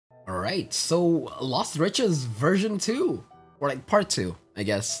Alright, so Lost Riches version 2. Or like part 2, I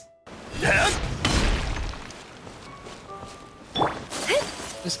guess.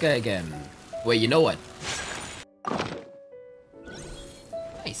 This guy again. Wait, you know what?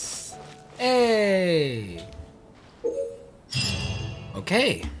 Nice. Hey!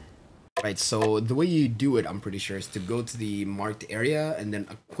 Okay. Right, so the way you do it, I'm pretty sure, is to go to the marked area and then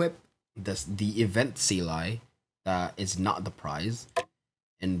equip the event CLI that is not the prize.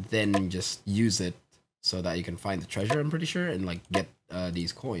 And then just use it so that you can find the treasure, I'm pretty sure, and like get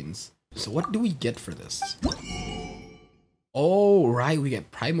these coins. So what do we get for this? Oh, right, we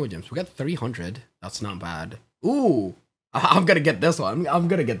get Primo Gems. We got 300. That's not bad. Ooh, I'm gonna get this one. I'm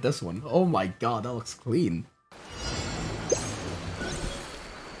gonna get this one. Oh my god, that looks clean.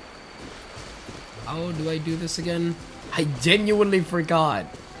 How do I do this again? I genuinely forgot.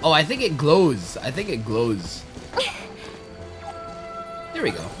 Oh, I think it glows. I think it glows. There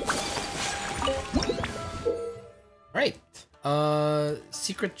we go. Right.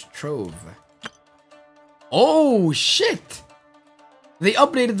 Secret Trove. Oh, shit! They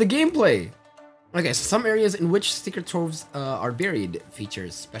updated the gameplay! Okay, so some areas in which secret troves are buried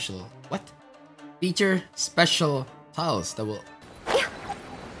features special... What? Feature special tiles that will...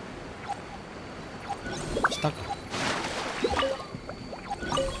 Stuck.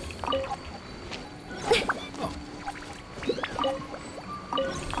 Oh.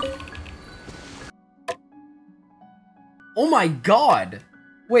 Oh my god!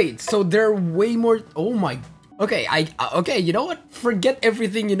 Wait, so there are way more... Oh my... Okay, okay, you know what? Forget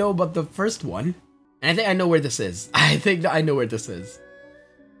everything you know about the first one. And I think I know where this is. I think that I know where this is.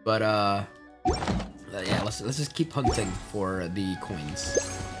 But, yeah, let's just keep hunting for the coins.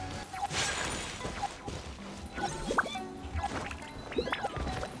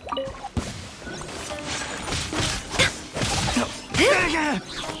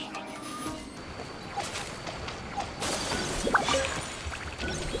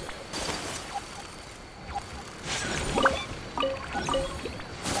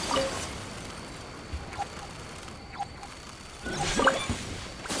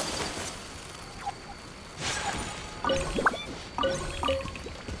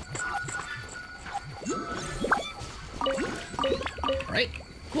 Alright,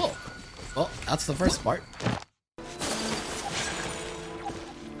 cool. Well, that's the first part.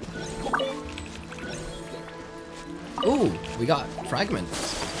 Ooh, we got fragments.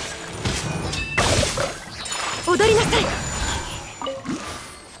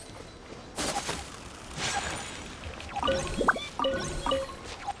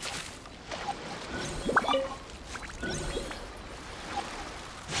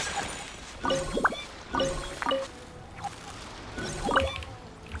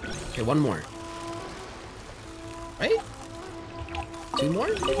 Okay, one more. Right? Two more?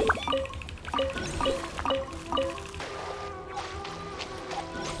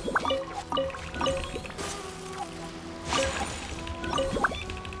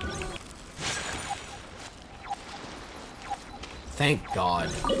 Thank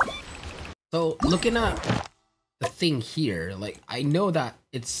God. So, looking at the thing here, like, I know that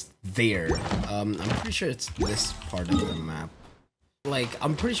it's there. I'm pretty sure it's this part of the map. Like,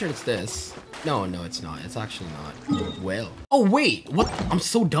 I'm pretty sure it's this. No, it's not. It's actually not. Well. Oh, wait. What? I'm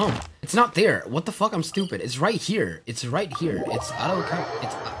so dumb. It's not there. What the fuck? I'm stupid. It's right here. It's right here. It's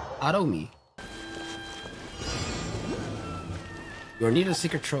out of me. You'll need a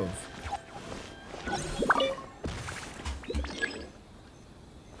secret trove.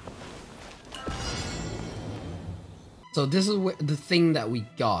 So this is the thing that we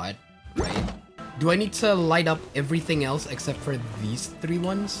got, right? Do I need to light up everything else except for these three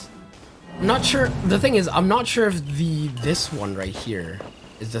ones? I'm not sure. The thing is, I'm not sure if this one right here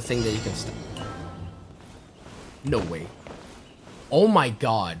is the thing that you can stop. No way. Oh my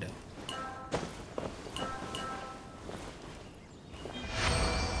god.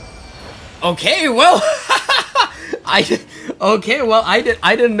 Okay, well, I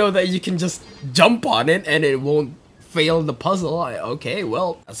didn't know that you can just jump on it and it won't fail the puzzle. Okay,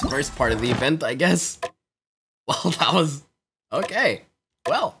 well, that's the first part of the event, I guess. Well, that was okay.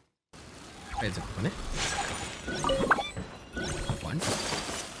 Well, wait, one, two,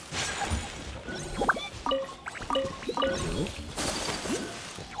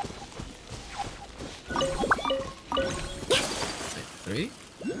 three.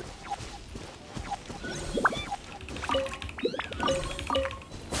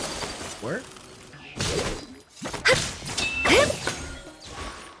 Four.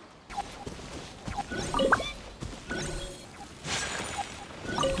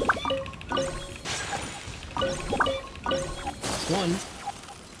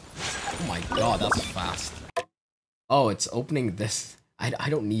 Oh my god, that's fast. Oh, it's opening this. I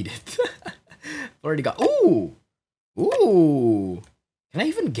don't need it. Already got. Ooh! Ooh! Can I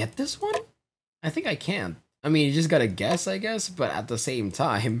even get this one? I think I can. I mean, you just gotta guess, I guess, but at the same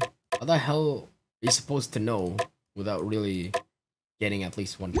time, how the hell are you supposed to know without really getting at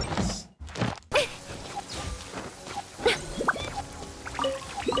least one piece?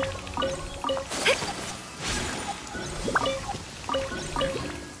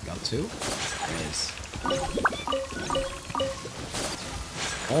 Got two? Nice.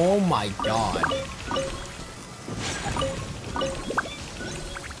 Oh my god.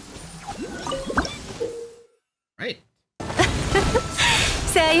 Right.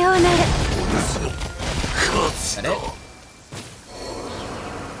 Is that it?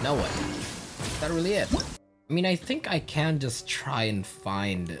 Now what? Is that really it? I mean, I think I can just try and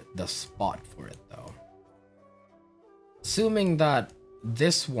find the spot for it though. Assuming that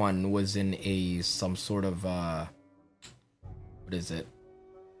this one was in some sort of what is it?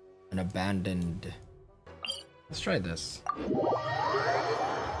 An abandoned. Let's try this.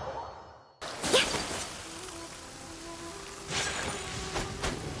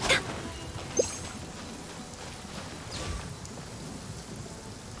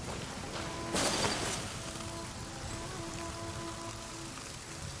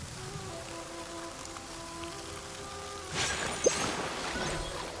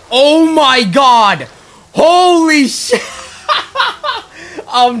 Oh my god! Holy shit!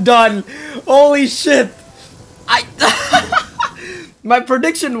 I'm done. Holy shit! My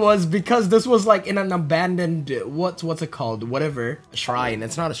prediction was because this was like in an abandoned what's it called? Whatever. A shrine.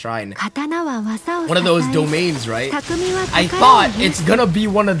 It's not a shrine. One of those domains, right? I thought it's gonna be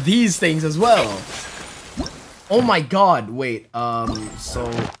one of these things as well. Oh my god, wait. So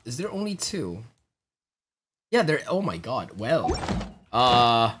is there only two? Yeah, there. Oh my god. Well.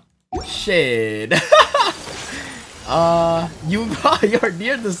 Shit. You're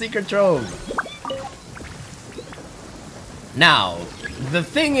near the secret trove. Now, the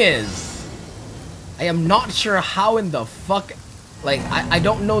thing is, I am not sure how in the fuck, like, I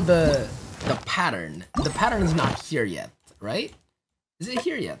don't know the pattern. The pattern is not here yet, right? Is it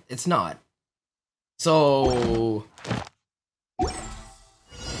here yet? It's not. So,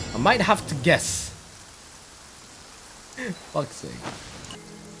 I might have to guess. Fuck's sake.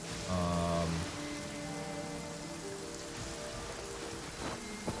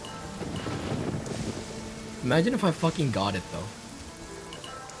 Imagine if I fucking got it though.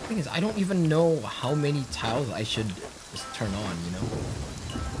 The thing is, I don't even know how many tiles I should just turn on, you know?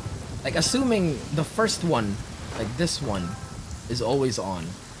 Like, assuming the first one, like this one, is always on,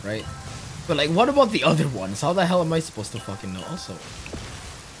 right? But like, what about the other ones? How the hell am I supposed to fucking know? Also,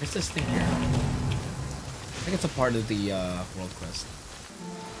 there's this thing here. I think it's a part of the world quest.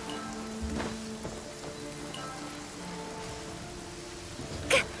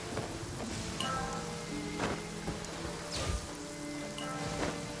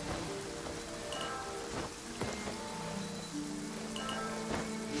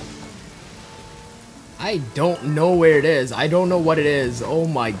 I don't know where it is. I don't know what it is. Oh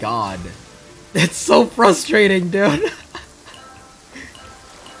my god. It's so frustrating, dude.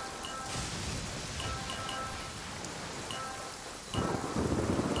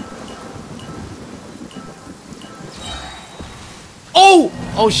 Oh!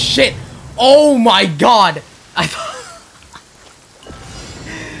 Oh shit! Oh my god! I thought...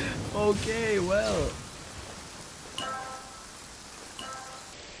 Okay, well...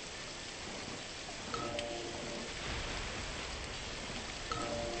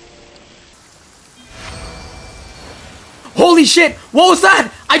 Holy shit! What was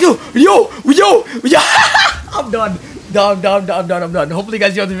that? Yo! I'm done. I'm done. Hopefully you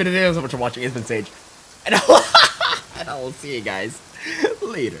guys enjoyed the video. Thank you so much for watching. It's been Sage. And I will see you guys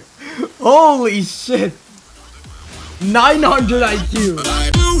later. Holy shit! 900 IQ.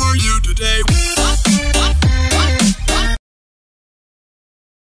 Who are you today?